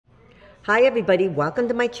Hi everybody, welcome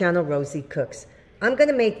to my channel, Rosie Cooks. I'm going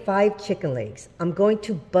to make 5 chicken legs. I'm going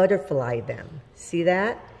to butterfly them. See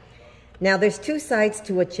that? Now there's 2 sides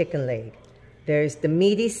to a chicken leg. There's the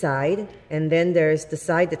meaty side, and then there's the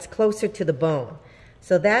side that's closer to the bone.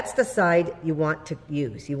 So that's the side you want to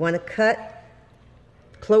use. You want to cut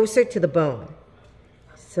closer to the bone.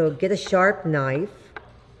 So get a sharp knife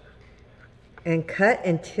and cut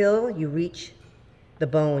until you reach the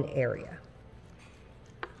bone area.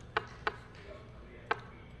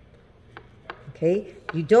 Okay,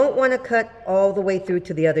 you don't want to cut all the way through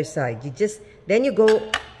to the other side. Then you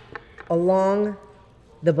go along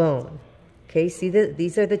the bone. Okay, see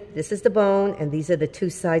this is the bone, and these are the 2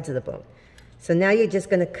 sides of the bone. So now you're just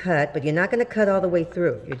going to cut, but you're not going to cut all the way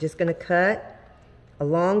through. You're just going to cut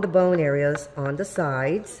along the bone areas on the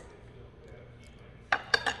sides.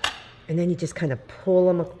 And then you just kind of pull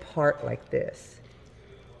them apart like this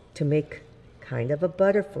to make kind of a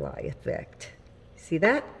butterfly effect. See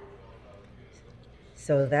that?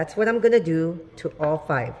 So that's what I'm going to do to all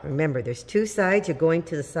 5. Remember, there's 2 sides. You're going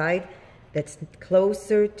to the side that's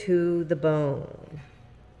closer to the bone.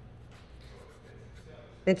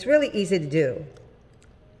 It's really easy to do.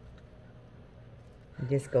 You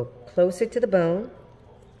just go closer to the bone.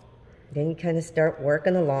 Then you kind of start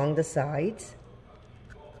working along the sides.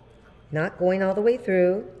 Not going all the way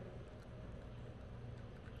through.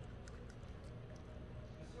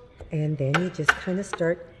 And then you just kind of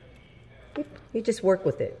start, you just work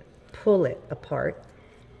with it. Pull it apart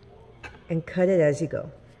and cut it as you go.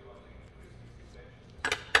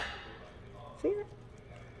 See that?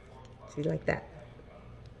 See, like that.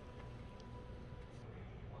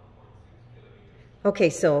 Okay,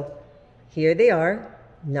 so here they are,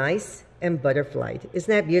 nice and butterflied. Isn't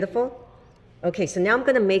that beautiful? Okay, so now I'm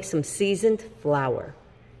going to make some seasoned flour,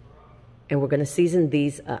 and we're going to season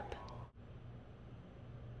these up.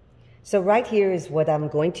 So right here is what I'm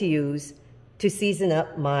going to use to season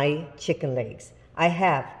up my chicken legs. I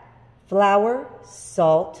have flour,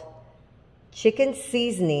 salt, chicken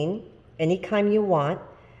seasoning, any kind you want,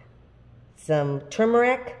 some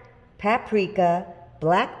turmeric, paprika,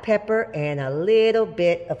 black pepper, and a little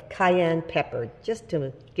bit of cayenne pepper, just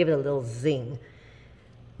to give it a little zing.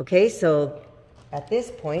 Okay, so at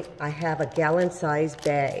this point, I have a gallon-sized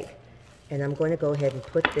bag, and I'm going to go ahead and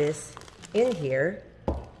put this in here,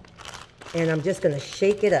 and I'm just going to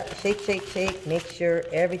shake it up. Shake, shake, shake, make sure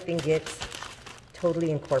everything gets totally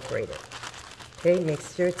incorporated. Okay, make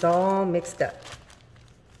sure it's all mixed up.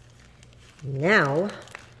 Now,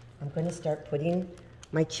 I'm going to start putting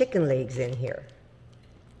my chicken legs in here.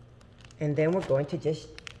 And then we're going to just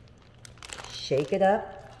shake it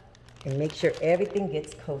up and make sure everything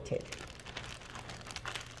gets coated.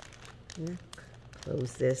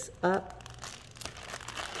 Close this up.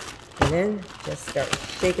 And then just start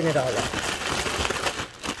shaking it all up.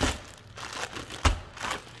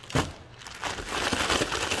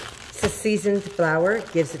 It's a seasoned flour.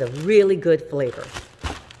 It gives it a really good flavor.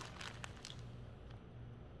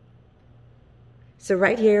 So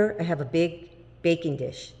right here, I have a big baking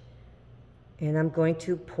dish. And I'm going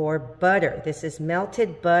to pour butter. This is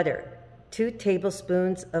melted butter. 2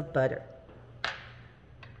 tablespoons of butter.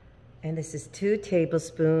 And this is 2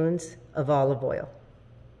 tablespoons of olive oil.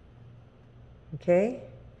 Okay?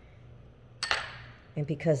 And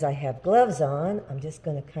because I have gloves on, I'm just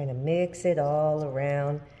going to kind of mix it all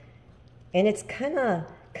around. And it's kind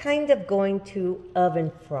of going to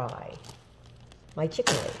oven fry my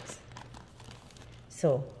chicken legs.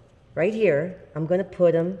 So right here, I'm going to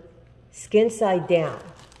put them skin side down.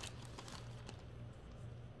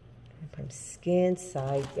 Put them skin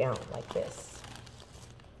side down like this.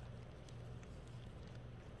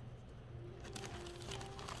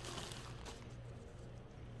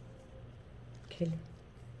 Okay,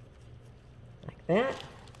 like that.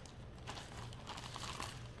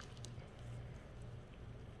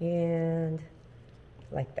 And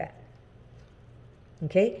like that.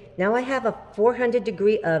 Okay, now I have a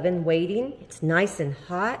 400-degree oven waiting. It's nice and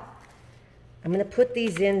hot. I'm going to put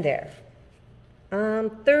these in there.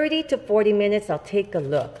 30 to 40 minutes, I'll take a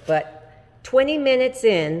look. But 20 minutes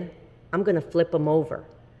in, I'm going to flip them over.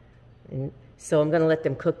 And so I'm going to let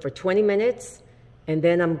them cook for 20 minutes. And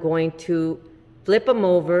then I'm going to flip them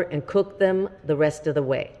over and cook them the rest of the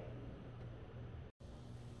way.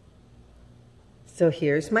 So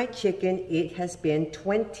here's my chicken. It has been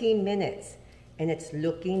 20 minutes. And it's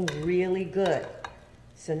looking really good.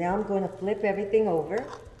 So now I'm going to flip everything over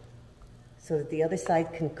so that the other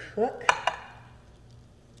side can cook.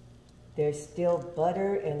 There's still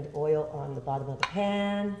butter and oil on the bottom of the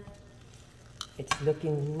pan. It's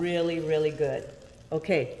looking really, really good.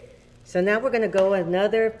 Okay, So now we're going to go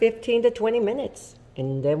another 15 to 20 minutes,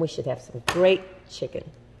 and then we should have some great chicken.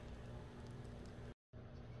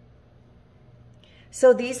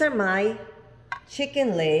 So these are my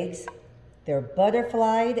chicken legs. They're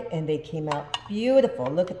butterflied, and they came out beautiful.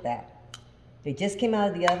 Look at that. They just came out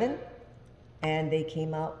of the oven, and they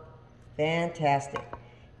came out fantastic.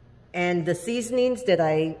 And the seasonings that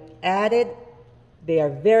I added, they are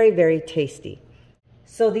very, very tasty.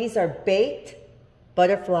 So these are baked,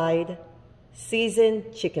 butterflied,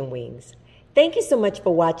 seasoned chicken wings. Thank you so much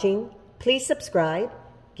for watching. Please subscribe,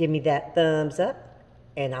 give me that thumbs up,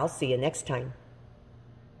 and I'll see you next time.